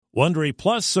Wondery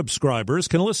Plus subscribers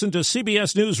can listen to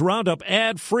CBS News Roundup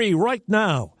ad-free right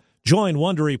now. Join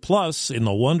Wondery Plus in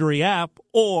the Wondery app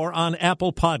or on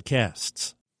Apple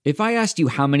Podcasts. If I asked you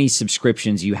how many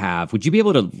subscriptions you have, would you be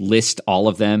able to list all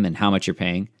of them and how much you're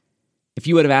paying? If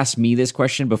you would have asked me this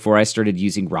question before I started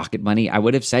using Rocket Money, I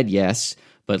would have said yes.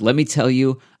 But let me tell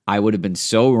you, I would have been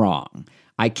so wrong.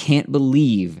 I can't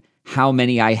believe how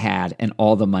many I had and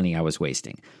all the money I was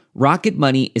wasting. Rocket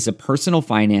Money is a personal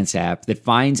finance app that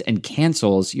finds and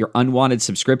cancels your unwanted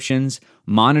subscriptions,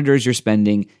 monitors your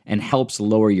spending, and helps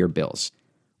lower your bills.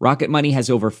 Rocket Money has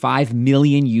over 5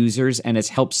 million users and has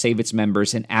helped save its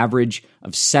members an average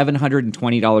of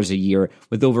 $720 a year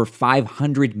with over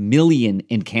 500 million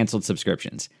in canceled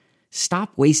subscriptions.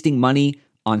 Stop wasting money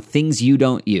on things you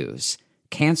don't use.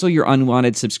 Cancel your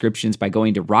unwanted subscriptions by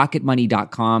going to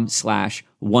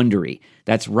rocketmoney.com/Wondery.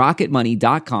 That's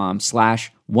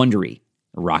rocketmoney.com/Wondery.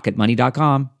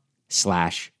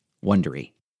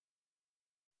 rocketmoney.com/Wondery.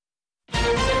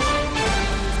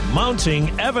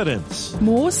 Mounting evidence.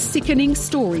 More sickening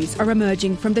stories are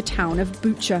emerging from the town of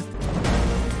Bucha.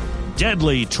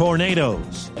 Deadly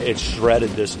tornadoes. It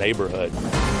shredded this neighborhood.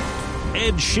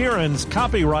 Ed Sheeran's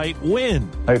copyright win.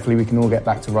 Hopefully we can all get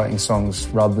back to writing songs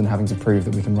rather than having to prove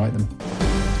that we can write them.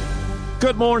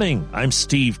 Good morning. I'm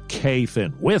Steve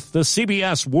Kathan with the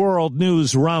CBS World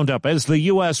News Roundup. As the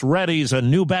U.S. readies a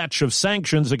new batch of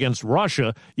sanctions against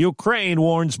Russia, Ukraine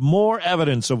warns more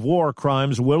evidence of war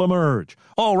crimes will emerge.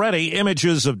 Already,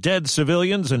 images of dead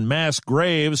civilians and mass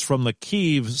graves from the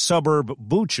Kyiv suburb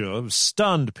Bucha have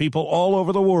stunned people all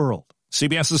over the world.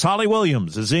 CBS's Holly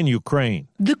Williams is in Ukraine.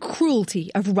 The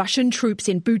cruelty of Russian troops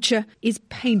in Bucha is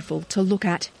painful to look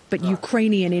at. But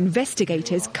Ukrainian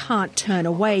investigators can't turn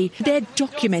away. They're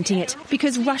documenting it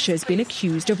because Russia's been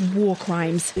accused of war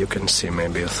crimes. You can see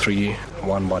maybe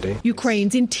one body.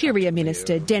 Ukraine's Interior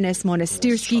Minister Denis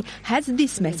Monastyrsky has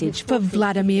this message for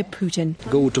Vladimir Putin.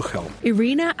 Go to hell.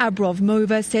 Irina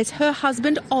Abrovmova says her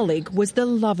husband Oleg was the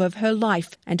love of her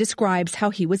life and describes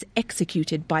how he was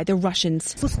executed by the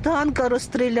Russians.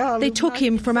 They took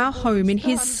him from our home in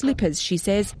his slippers, she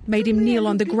says, made him kneel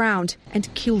on the ground and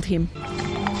killed him.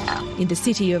 In the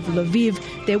city of Lviv,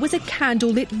 there was a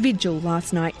candlelit vigil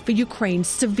last night for Ukraine's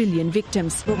civilian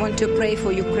victims. We want to pray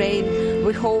for Ukraine.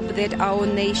 We hope that our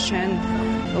nation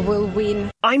will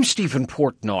win. I'm Stephen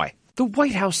Portnoy. The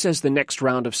White House says the next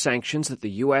round of sanctions that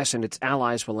the U.S. and its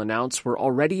allies will announce were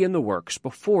already in the works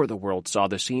before the world saw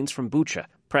the scenes from Bucha.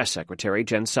 Press Secretary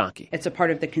Jen Psaki. It's a part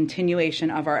of the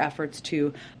continuation of our efforts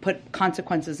to put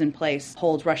consequences in place,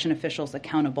 hold Russian officials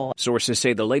accountable. Sources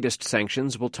say the latest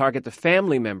sanctions will target the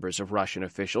family members of Russian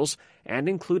officials and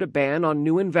include a ban on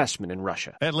new investment in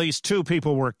Russia. At least 2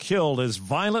 people were killed as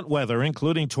violent weather,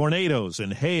 including tornadoes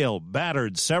and hail,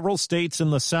 battered several states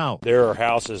in the south. There are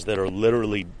houses that are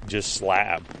literally just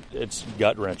slab. It's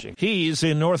gut-wrenching. He's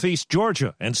in northeast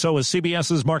Georgia, and so is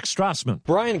CBS's Mark Strassman.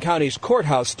 Bryan County's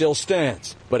courthouse still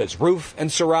stands, but its roof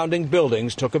and surrounding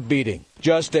buildings took a beating.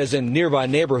 Just as in nearby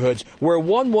neighborhoods where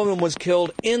one woman was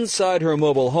killed inside her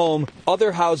mobile home,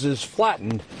 other houses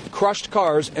flattened, crushed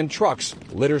cars and trucks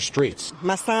litter streets.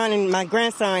 My son and my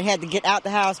grandson had to get out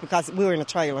the house because we were in a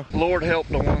trailer. Lord help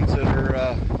the ones that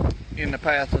are in the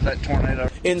path of that tornado.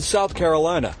 In South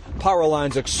Carolina, power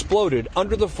lines exploded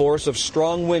under the force of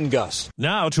strong wind gusts.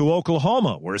 Now to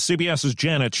Oklahoma, where CBS's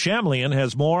Janet Shamlian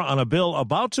has more on a bill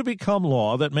about to become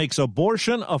law that makes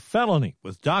abortion a felony,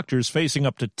 with doctors facing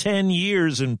up to 10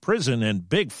 years in prison and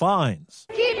big fines.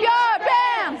 Keep your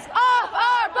hands off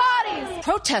our bodies!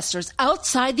 Protesters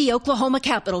outside the Oklahoma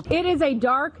Capitol. It is a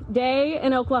dark day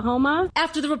in Oklahoma.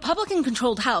 After the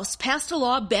Republican-controlled House passed a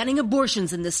law banning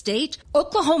abortions in the state,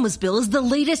 Oklahoma's bill is the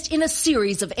latest in a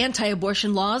series of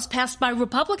anti-abortion laws passed by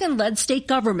Republican-led state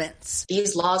governments.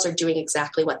 These laws are doing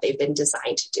exactly what they've been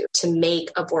designed to do, to make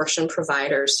abortion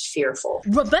providers fearful.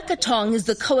 Rebecca Tong is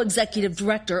the co-executive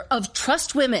director of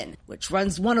Trust Women, which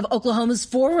runs one of Oklahoma's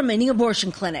 4 remaining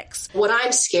abortion clinics. What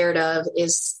I'm scared of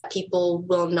is people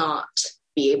will not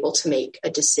be able to make a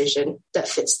decision that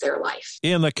fits their life.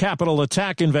 In the Capitol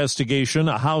attack investigation,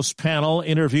 a House panel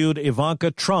interviewed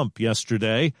Ivanka Trump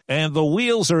yesterday, and the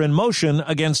wheels are in motion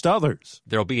against others.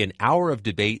 There'll be an hour of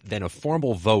debate, then a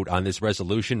formal vote on this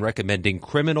resolution recommending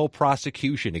criminal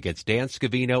prosecution against Dan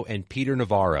Scavino and Peter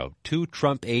Navarro, 2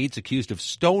 Trump aides accused of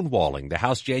stonewalling the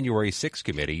House January 6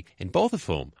 committee, and both of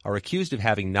whom are accused of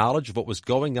having knowledge of what was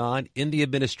going on in the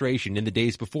administration in the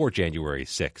days before January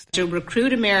 6th. To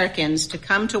recruit Americans to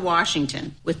come to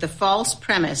Washington with the false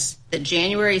premise that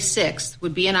January 6th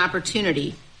would be an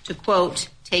opportunity to, quote,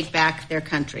 take back their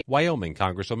country. Wyoming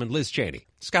Congresswoman Liz Cheney.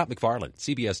 Scott McFarland,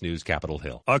 CBS News, Capitol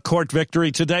Hill. A court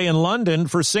victory today in London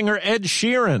for singer Ed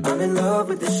Sheeran. I'm in love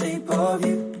with the shape of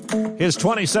you. His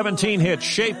 2017 hit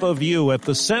Shape of You at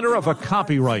the center of a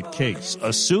copyright case,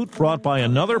 a suit brought by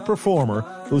another performer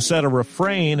who said a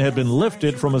refrain had been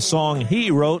lifted from a song he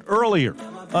wrote earlier.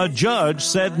 A judge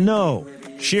said no.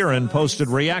 Sheeran posted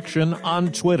reaction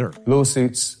on Twitter.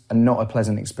 Lawsuits are not a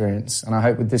pleasant experience, and I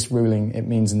hope with this ruling it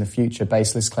means in the future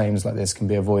baseless claims like this can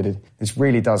be avoided. This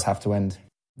really does have to end.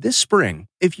 This spring,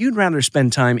 if you'd rather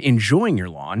spend time enjoying your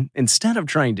lawn instead of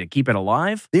trying to keep it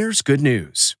alive, there's good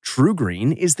news. True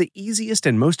Green is the easiest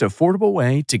and most affordable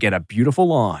way to get a beautiful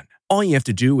lawn. All you have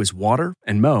to do is water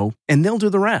and mow, and they'll do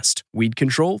the rest. Weed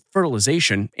control,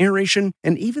 fertilization, aeration,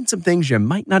 and even some things you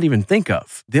might not even think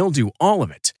of. They'll do all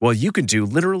of it, while you can do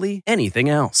literally anything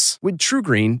else. With True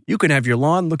Green, you can have your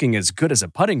lawn looking as good as a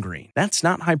putting green. That's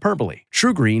not hyperbole.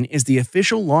 True Green is the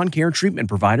official lawn care treatment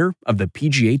provider of the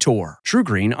PGA Tour. True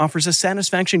Green offers a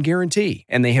satisfaction guarantee,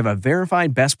 and they have a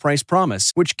verified best price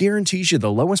promise, which guarantees you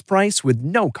the lowest price with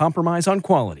no compromise on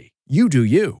quality. You do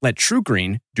you. Let True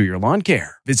Green do your lawn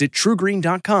care. Visit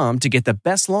TrueGreen.com to get the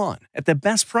best lawn at the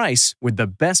best price with the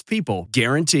best people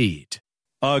guaranteed.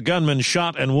 A gunman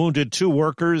shot and wounded 2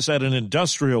 workers at an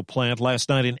industrial plant last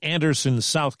night in Anderson,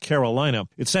 South Carolina.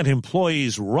 It sent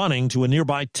employees running to a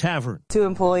nearby tavern. 2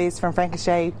 employees from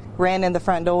Frankishade ran in the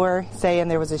front door saying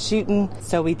there was a shooting,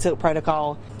 so we took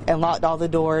protocol and locked all the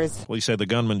doors. Police say the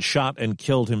gunman shot and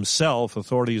killed himself.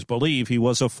 Authorities believe he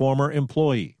was a former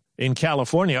employee. In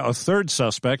California, a 3rd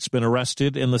suspect's been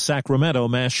arrested in the Sacramento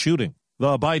mass shooting.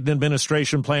 The Biden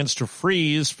administration plans to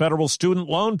freeze federal student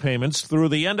loan payments through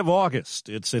the end of August.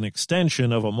 It's an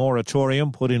extension of a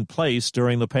moratorium put in place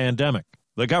during the pandemic.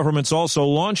 The government's also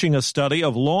launching a study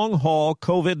of long-haul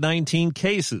COVID-19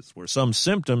 cases where some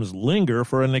symptoms linger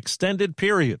for an extended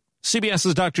period.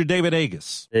 CBS's Dr. David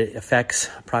Agus. It affects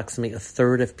approximately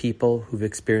 1/3 of people who've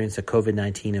experienced a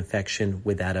COVID-19 infection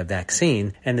without a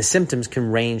vaccine, and the symptoms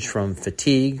can range from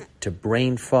fatigue to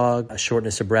brain fog, a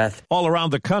shortness of breath. All around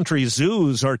the country,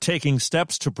 zoos are taking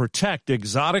steps to protect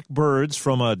exotic birds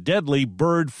from a deadly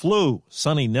bird flu.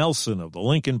 Sonny Nelson of the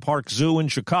Lincoln Park Zoo in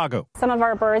Chicago. Some of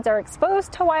our birds are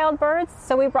exposed to wild birds,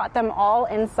 so we brought them all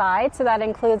inside. So that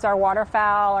includes our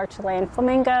waterfowl, our Chilean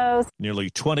flamingos. Nearly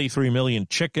 23 million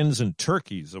chickens and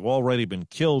turkeys have already been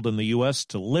killed in the U.S.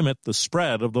 to limit the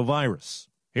spread of the virus.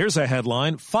 Here's a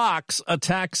headline: Fox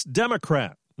attacks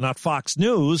Democrat. Not Fox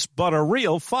News, but a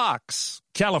real fox.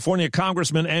 California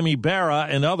Congressman Amy Barra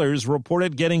and others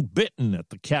reported getting bitten at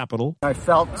the Capitol. I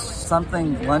felt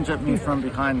something lunge at me from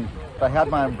behind. I had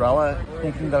my umbrella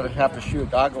thinking that I'd have to shoo a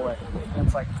dog away. And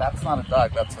it's like, that's not a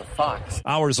dog, that's a fox.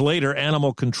 Hours later,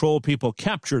 animal control people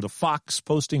captured a fox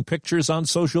posting pictures on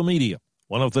social media.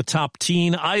 One of the top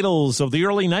teen idols of the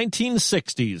early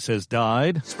 1960s has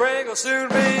died. Spring will soon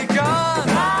be gone.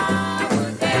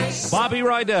 Bobby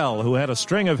Rydell, who had a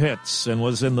string of hits and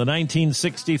was in the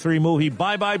 1963 movie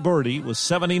Bye Bye Birdie, was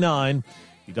 79.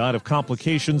 He died of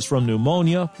complications from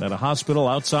pneumonia at a hospital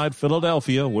outside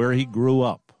Philadelphia where he grew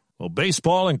up. Well,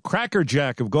 baseball and Cracker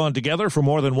Jack have gone together for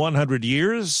more than 100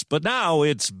 years, but now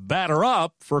it's batter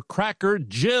up for Cracker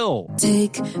Jill.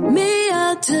 Take me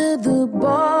out to the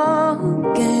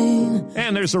ball game.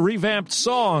 And there's a revamped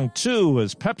song, too,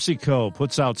 as PepsiCo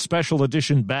puts out special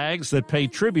edition bags that pay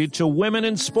tribute to women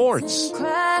in sports.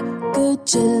 Cracker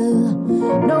Jill,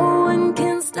 no one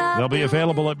can stop. They'll be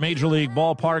available at Major League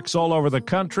ballparks all over the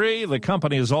country. The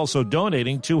company is also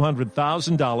donating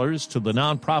 $200,000 to the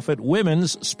nonprofit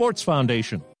Women's Sports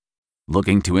Foundation.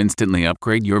 Looking to instantly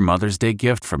upgrade your Mother's Day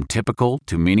gift from typical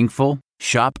to meaningful?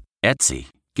 Shop Etsy.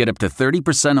 Get up to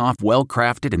 30% off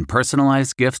well-crafted and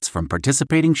personalized gifts from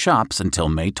participating shops until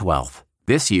May 12th.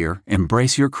 This year,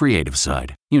 embrace your creative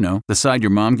side. You know, the side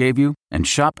your mom gave you. And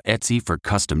shop Etsy for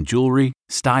custom jewelry,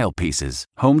 style pieces,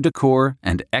 home decor,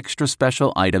 and extra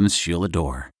special items she'll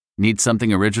adore. Need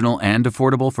something original and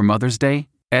affordable for Mother's Day?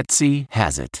 Etsy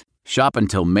has it. Shop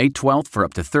until May 12th for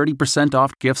up to 30%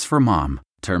 off gifts for mom.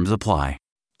 Terms apply.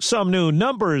 Some new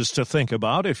numbers to think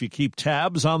about if you keep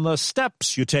tabs on the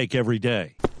steps you take every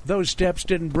day. Those steps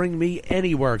didn't bring me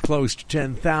anywhere close to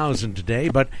 10,000 today,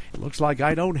 but it looks like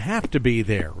I don't have to be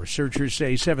there. Researchers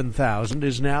say 7,000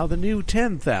 is now the new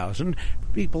 10,000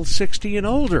 people 60 and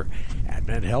older.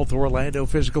 Advent Health Orlando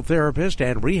physical therapist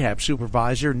and rehab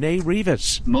supervisor Nay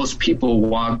Rivas. Most people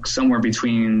walk somewhere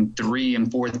between 3,000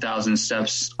 and 4,000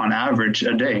 steps on average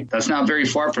a day. That's not very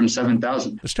far from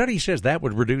 7,000. The study says that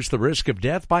would reduce the risk of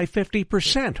death by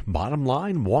 50%. Bottom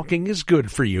line, walking is good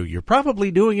for you. You're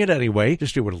probably doing it anyway.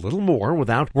 Just do it a little more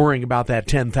without worrying about that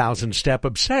 10,000 step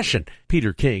obsession.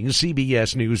 Peter King,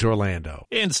 CBS News Orlando.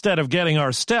 Instead of getting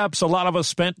our steps, a lot of us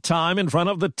spent time in front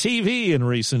of the TV in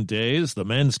recent days. The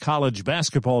men's college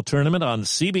basketball tournament on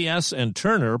CBS and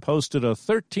Turner posted a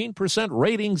 13%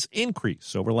 ratings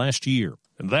increase over last year.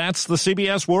 And that's the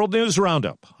CBS World News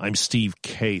Roundup. I'm Steve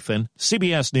Kathan,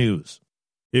 CBS News.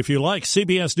 If you like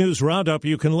CBS News Roundup,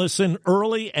 you can listen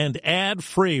early and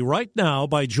ad-free right now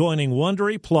by joining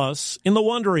Wondery Plus in the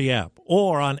Wondery app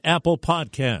or on Apple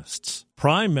Podcasts.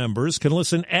 Prime members can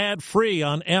listen ad-free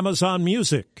on Amazon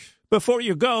Music. Before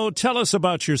you go, tell us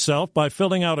about yourself by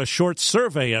filling out a short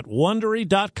survey at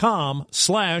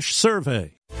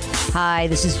Wondery.com/survey. Hi,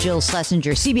 this is Jill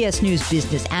Schlesinger, CBS News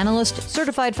business analyst,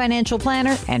 certified financial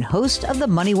planner, and host of the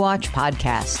Money Watch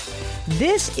podcast.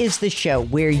 This is the show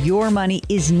where your money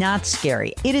is not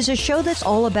scary. It is a show that's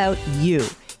all about you.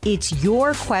 It's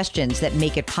your questions that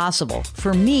make it possible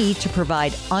for me to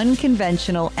provide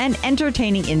unconventional and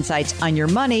entertaining insights on your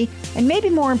money, and maybe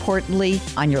more importantly,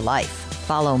 on your life.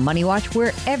 Follow Money Watch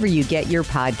wherever you get your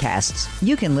podcasts.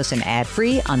 You can listen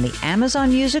ad-free on the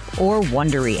Amazon Music or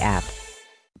Wondery app.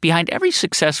 Behind every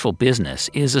successful business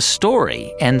is a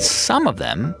story, and some of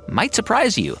them might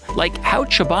surprise you, like how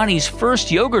Chobani's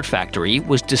first yogurt factory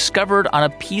was discovered on a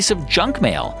piece of junk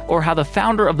mail, or how the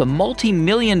founder of the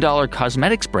multi-million-dollar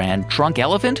cosmetics brand Drunk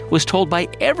Elephant was told by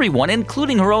everyone,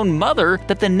 including her own mother,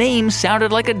 that the name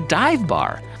sounded like a dive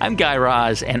bar. I'm Guy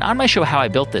Raz, and on my show How I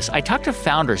Built This, I talk to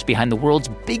founders behind the world's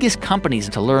biggest companies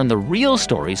to learn the real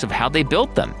stories of how they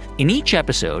built them. In each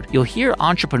episode, you'll hear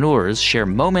entrepreneurs share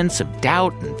moments of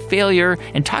doubt and failure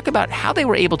and talk about how they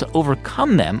were able to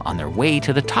overcome them on their way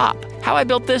to the top. How I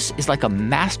Built This is like a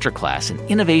masterclass in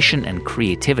innovation and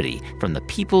creativity from the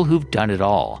people who've done it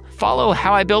all. Follow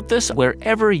How I Built This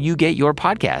wherever you get your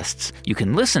podcasts. You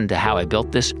can listen to How I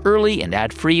Built This early and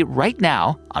ad-free right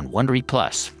now on Wondery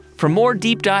Plus. For more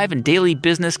deep dive and daily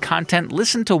business content,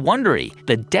 listen to Wondery,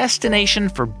 the destination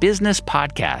for business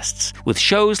podcasts. With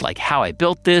shows like How I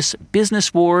Built This,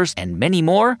 Business Wars, and many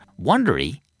more,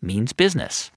 Wondery means business.